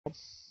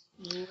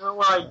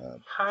I Uh,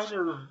 kind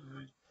of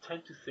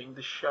tend to think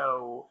the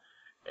show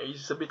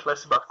is a bit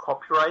less about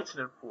copyrights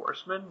and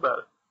enforcement,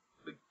 but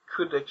we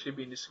could actually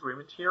be in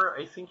disagreement here.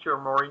 I think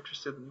you're more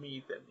interested in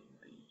me than in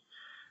the.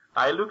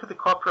 I look at the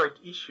copyright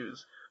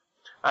issues,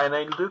 and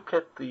I look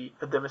at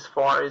them as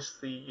far as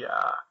the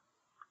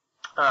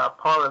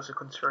parlance are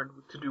concerned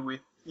to do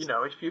with,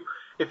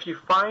 if you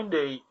find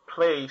a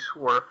place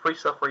where free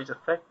software is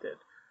affected,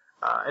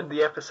 and the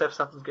FSF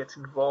sometimes gets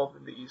involved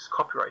in these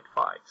copyright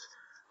fights,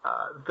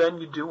 then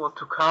you do want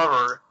to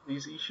cover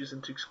these issues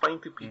and to explain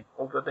to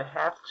people that they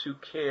have to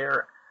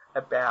care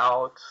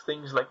about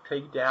things like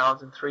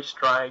takedowns and three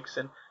strikes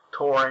and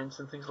torrents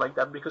and things like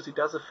that, because it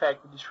does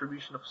affect the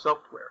distribution of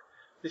software.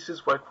 This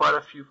is why quite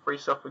a few free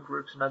software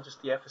groups, not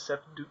just the FSF,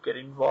 do get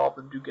involved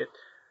and do get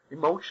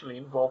emotionally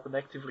involved and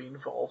actively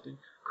involved in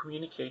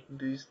communicating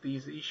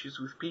these issues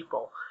with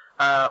people.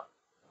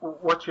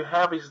 What you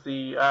have is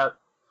the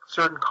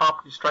certain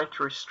companies trying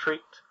to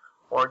restrict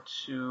or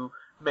to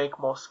make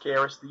more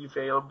scarce the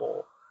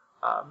available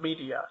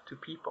media to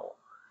people.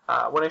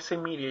 When I say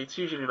media, it's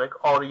usually like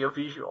audio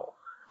visual.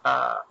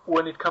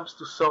 When it comes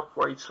to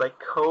software, it's like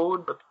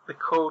code, but the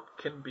code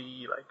can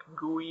be like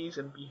GUIs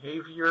and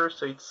behavior,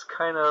 so it's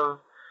kind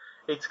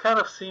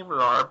of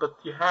similar, but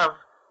you have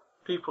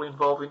people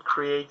involved in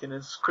creating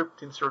and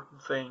scripting certain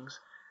things,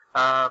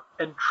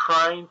 and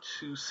trying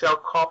to sell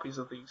copies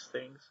of these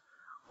things,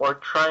 or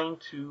trying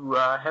to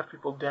have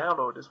people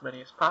download as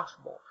many as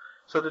possible.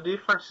 So the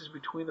difference is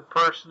between the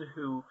person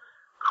who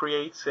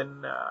creates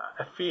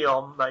a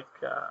film like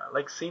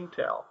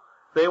Sintel.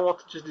 They want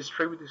to just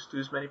distribute this to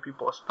as many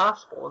people as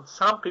possible, and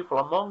some people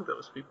among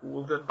those people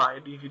will then buy a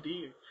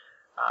DVD.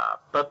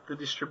 But the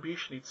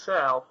distribution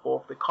itself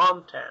of the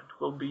content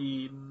will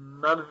be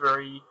not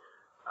very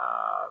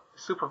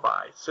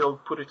supervised. So they'll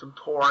put it on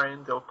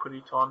torrent, they'll put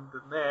it on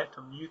the net,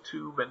 on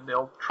YouTube, and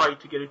they'll try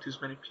to get it to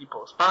as many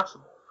people as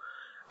possible.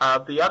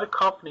 The other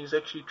companies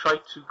actually try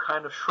to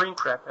kind of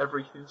shrink wrap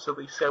everything, so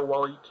they say,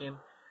 well, you can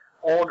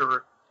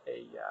order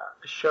a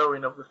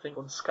showing of the thing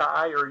on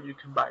Sky, or you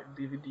can buy a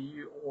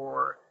DVD,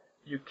 or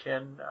you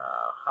can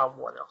have,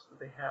 what else do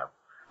they have?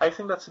 I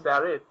think that's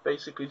about it.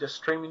 Basically, just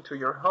streaming to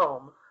your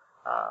home,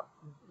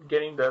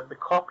 getting the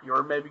copy,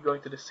 or maybe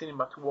going to the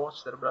cinema to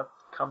watch that, but that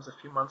comes a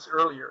few months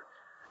earlier.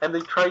 And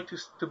they try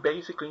to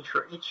basically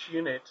ensure each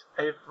unit,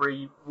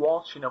 every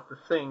watching of the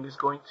thing is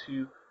going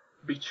to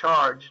be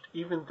charged,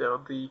 even though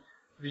the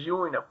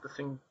viewing of the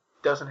thing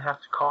doesn't have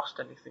to cost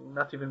anything,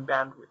 not even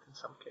bandwidth in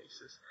some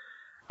cases.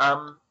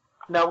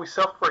 Now with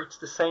software, it's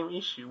the same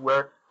issue,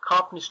 where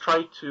companies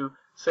try to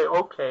say,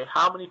 okay,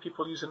 how many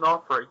people use an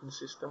operating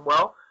system?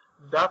 Well,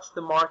 that's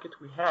the market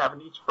we have,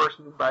 and each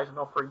person who buys an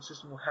operating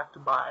system will have to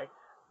buy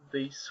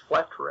this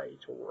flat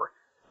rate, or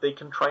they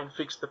can try and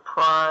fix the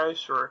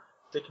price, or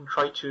they can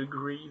try to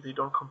agree they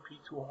don't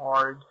compete too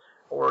hard,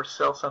 or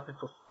sell something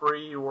for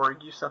free, or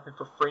give something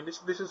for free.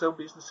 This is how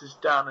business is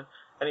done.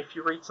 And if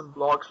you read some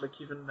blogs,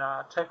 like even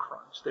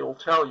TechCrunch, they will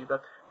tell you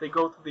that they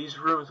go to these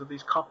rooms with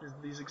these companies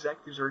and these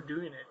executives are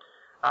doing it.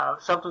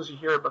 Sometimes you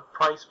hear about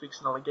price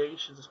fixing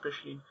allegations,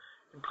 especially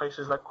in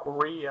places like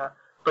Korea,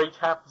 but it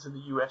happens in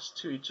the US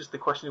too. It's just the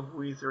question of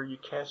whether you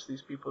catch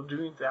these people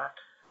doing that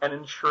and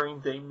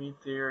ensuring they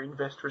meet their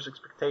investors'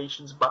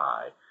 expectations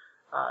by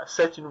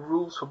setting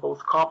rules for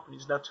both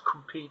companies not to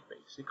compete,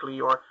 basically,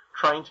 or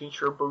trying to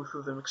ensure both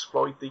of them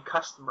exploit the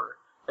customer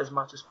as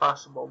much as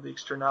possible, the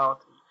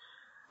externality.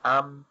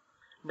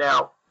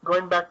 Now,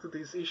 going back to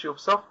this issue of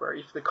software,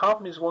 if the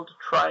companies want to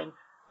try and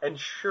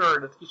ensure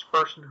that each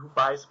person who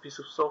buys a piece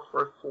of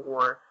software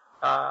for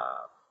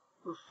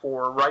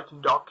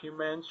writing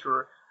documents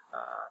or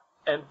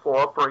and for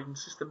operating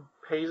system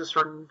pays a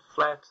certain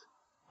flat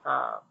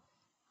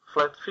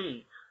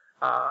fee,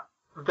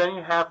 then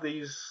you have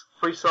these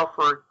free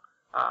software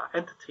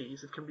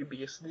entities. It can be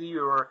BSD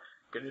or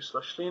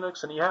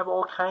GNU/Linux, and you have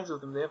all kinds of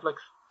them. They have like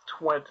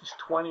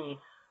 20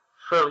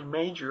 fairly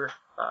major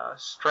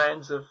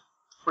strands of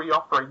free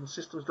operating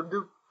systems that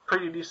do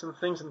pretty decent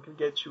things and can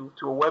get you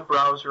to a web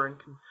browser and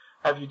can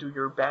have you do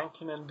your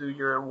banking and do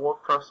your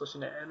word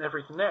processing and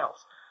everything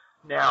else.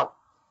 Now,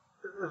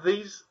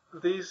 these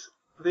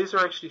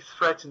are actually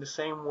threats in the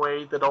same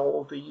way that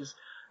all these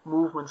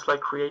movements like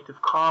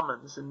Creative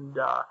Commons and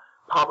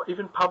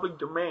even public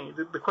domain.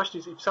 The question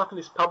is, if something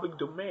is public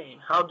domain,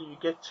 how do you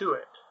get to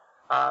it?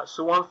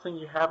 So one thing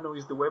you have now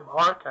is the Web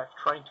Archive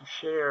trying to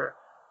share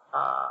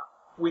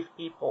with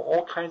people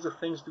all kinds of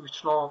things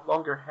which no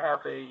longer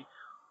have a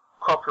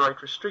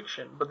copyright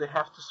restriction, but they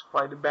have to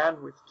supply the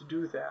bandwidth to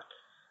do that.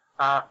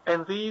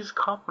 And these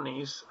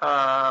companies,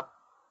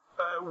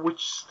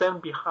 which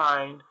stand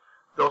behind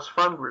those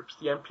front groups,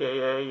 the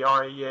MPAA,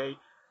 RAA,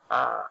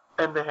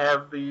 and they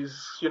have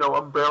these,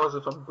 umbrellas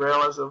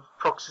of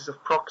proxies,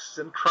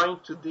 and trying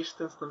to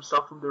distance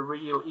themselves from the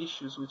real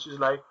issues, which is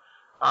like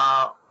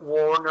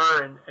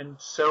Warner and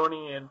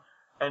Sony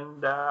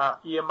and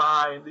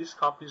EMI and these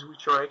companies,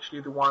 which are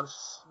actually the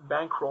ones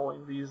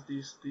bankrolling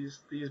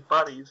these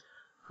bodies,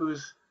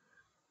 whose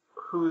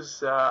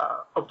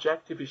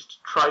objective is to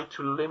try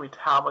to limit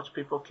how much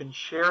people can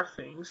share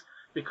things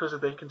because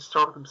if they can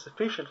store them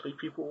sufficiently,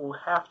 people will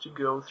have to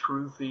go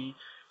through the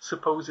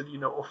supposed,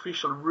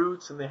 official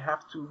routes, and they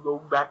have to go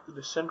back to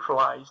the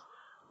centralized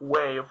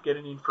way of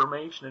getting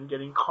information and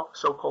getting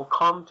so-called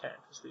content,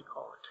 as they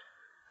call it.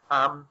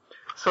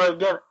 So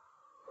again,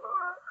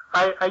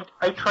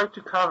 I try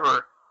to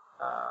cover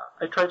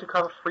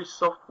free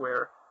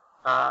software,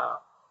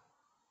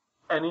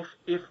 and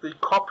if the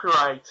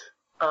copyright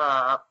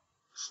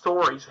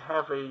stories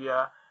have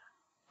a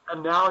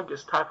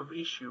analogous type of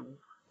issue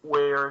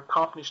where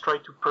companies try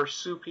to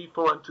pursue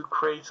people and to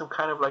create some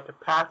kind of like a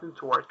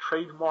patent or a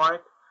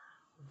trademark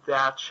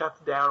that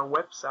shuts down a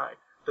website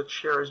that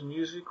shares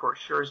music or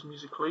shares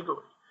music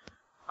legally,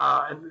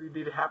 and it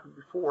did happen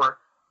before,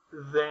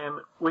 then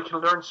we can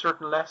learn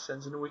certain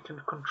lessons and we can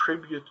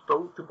contribute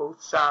to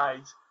both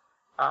sides.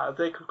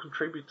 They can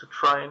contribute to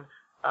try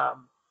and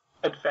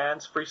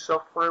advance free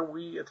software.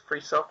 We at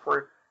Free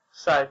Software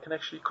side can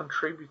actually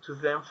contribute to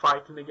them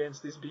fighting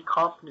against these big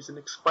companies and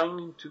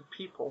explaining to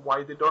people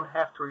why they don't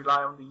have to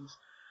rely on these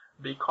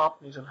big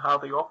companies and how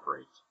they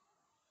operate.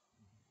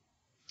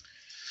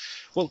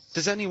 Well,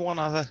 there's only one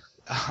other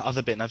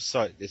bit, and I'm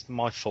sorry, it's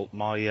my fault.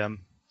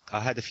 I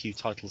had a few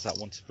titles that I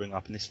wanted to bring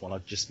up, and this one I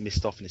just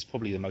missed off, and it's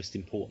probably the most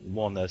important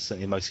one,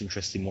 certainly the most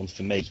interesting one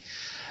for me.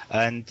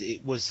 And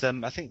it was,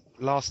 I think,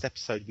 last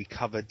episode we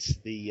covered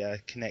the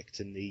Kinect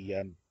and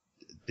the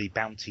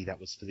bounty that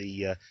was for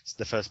the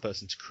first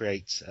person to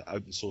create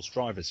open source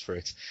drivers for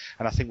it.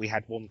 And I think we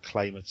had one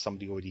claim of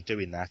somebody already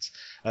doing that.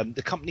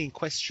 The company in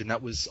question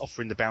that was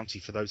offering the bounty,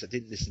 for those that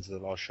didn't listen to the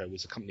last show,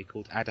 was a company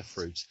called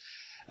Adafruit.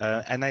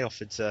 And they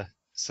offered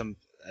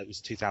it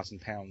was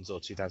 £2,000 or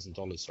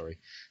 $2,000, sorry,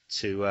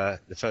 to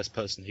the first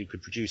person who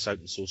could produce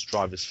open source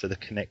drivers for the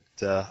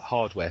Kinect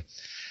hardware.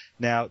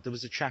 Now, there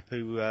was a chap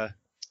who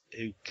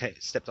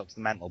stepped up to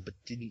the mantle but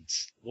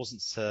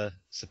wasn't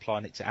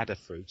supplying it to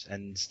Adafruit,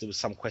 and there was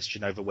some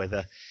question over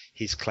whether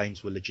his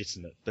claims were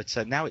legitimate. But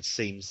now it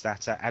seems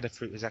that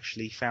Adafruit has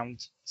actually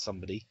found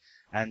somebody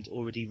and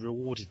already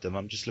rewarded them.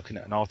 I'm just looking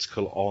at an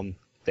article on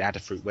the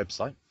Adafruit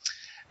website,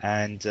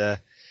 and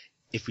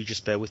if we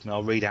just bear with me,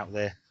 I'll read out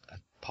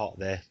part of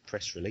their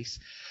press release.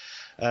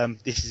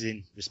 This is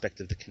in respect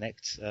of the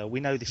Kinect.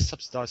 We know this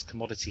subsidized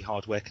commodity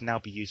hardware can now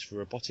be used for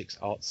robotics,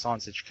 art,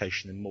 science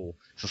education and more.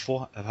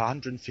 For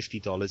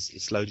 $150,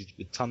 it's loaded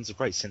with tons of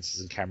great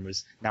sensors and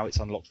cameras. Now it's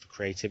unlocked for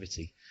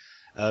creativity.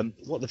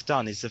 What they've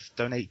done is they've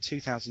donated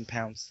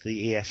 £2,000 to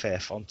the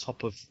EFF on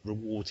top of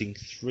rewarding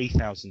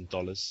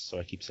 $3,000,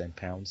 sorry I keep saying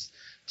pounds,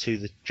 to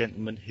the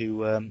gentleman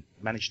who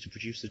managed to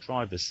produce the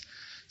drivers.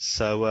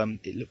 So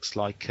it looks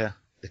like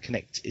the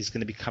Kinect is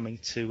going to be coming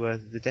to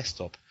the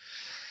desktop.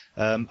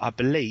 I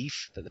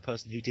believe that the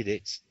person who did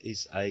it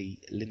is a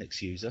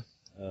Linux user.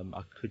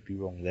 I could be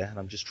wrong there, and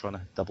I'm just trying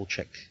to double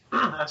check.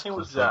 I think it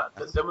was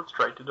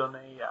demonstrated on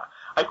a.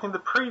 I think the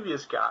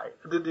previous guy.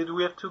 Did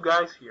we have two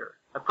guys here?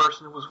 A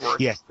person who was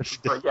working. Yes.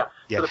 Yeah.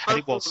 So the person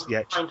it was.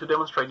 was trying to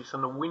demonstrate this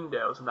on the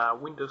Windows now,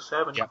 Windows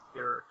 7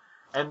 here,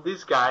 and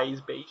this guy is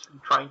basically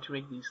trying to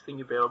make these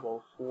things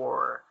available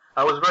for.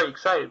 I was very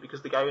excited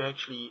because the guy who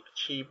actually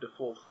achieved the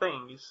full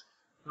thing is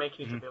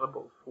making it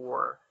available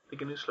for the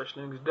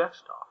GNU/Linux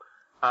desktop.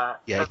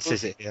 It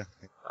says it,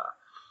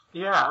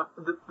 yeah.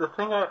 The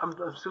thing I'm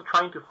still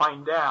trying to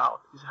find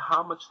out is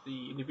how much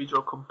the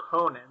individual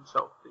components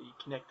of the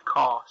Kinect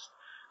cost.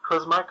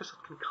 Because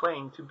Microsoft can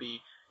claim to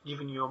be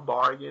giving you a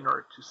bargain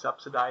or to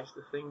subsidize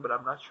the thing, but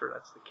I'm not sure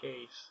that's the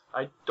case.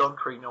 I don't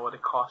really know what the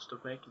cost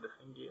of making the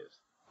thing is.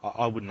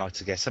 I wouldn't like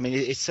to guess. I mean,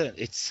 it's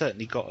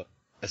certainly got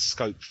a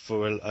scope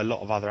for a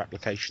lot of other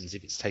applications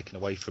if it's taken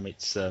away from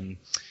its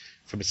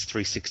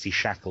 360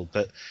 shackle,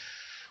 but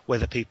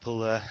whether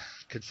people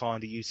could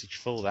find a usage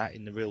for that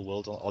in the real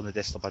world on the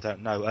desktop, I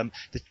don't know.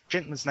 The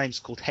gentleman's name's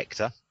called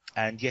Hector,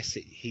 and yes,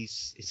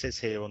 it says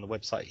here on the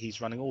website he's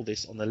running all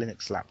this on the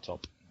Linux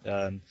laptop.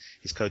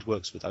 His code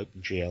works with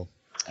OpenGL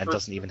and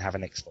doesn't even have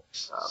an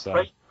Xbox.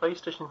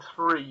 PlayStation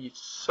 3,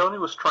 Sony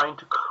was trying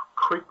to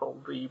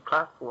cripple the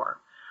platform.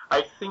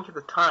 I think at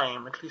the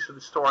time, at least at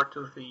the start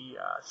of the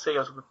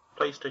sales of the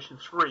PlayStation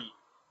 3,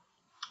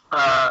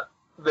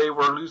 they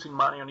were losing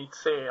money on each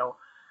sale,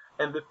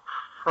 and they're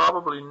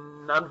probably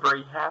not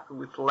very happy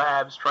with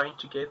labs trying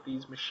to get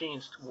these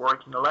machines to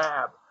work in the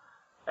lab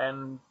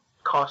and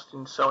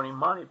costing Sony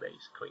money,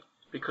 basically,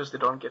 because they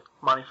don't get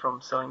money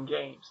from selling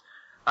games.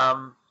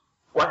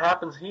 What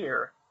happens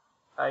here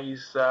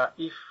is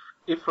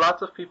if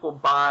lots of people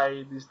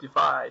buy this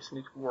device and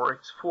it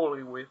works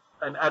fully with,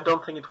 and I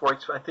don't think it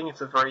works, I think it's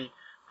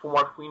from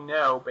what we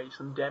know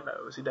based on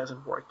demos, it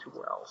doesn't work too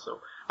well.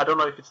 So I don't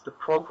know if it's the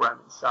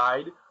programming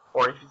side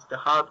or if it's the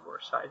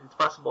hardware side. It's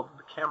possible that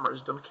the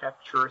cameras don't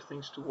capture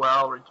things too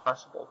well, or it's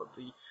possible that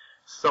the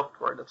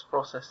software that's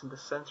processing the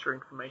sensor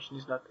information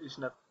is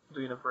not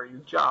doing a very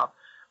good job.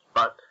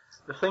 But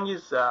the thing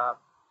is,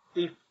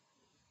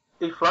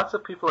 if lots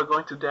of people are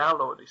going to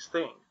download this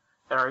thing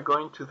and are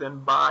going to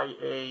then buy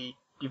a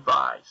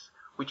device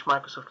which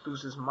Microsoft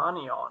loses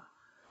money on,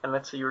 and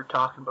let's say you're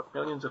talking about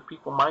millions of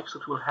people,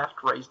 Microsoft will have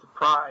to raise the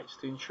price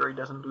to ensure it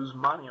doesn't lose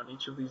money on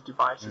each of these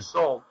devices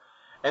sold.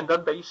 And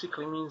that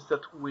basically means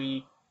that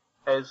we,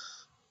 as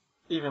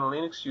even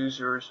Linux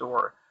users,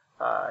 or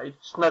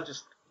it's not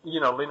just,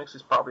 Linux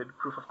is probably the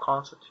proof of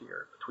concept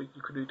here, but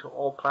you could do it to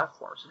all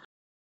platforms.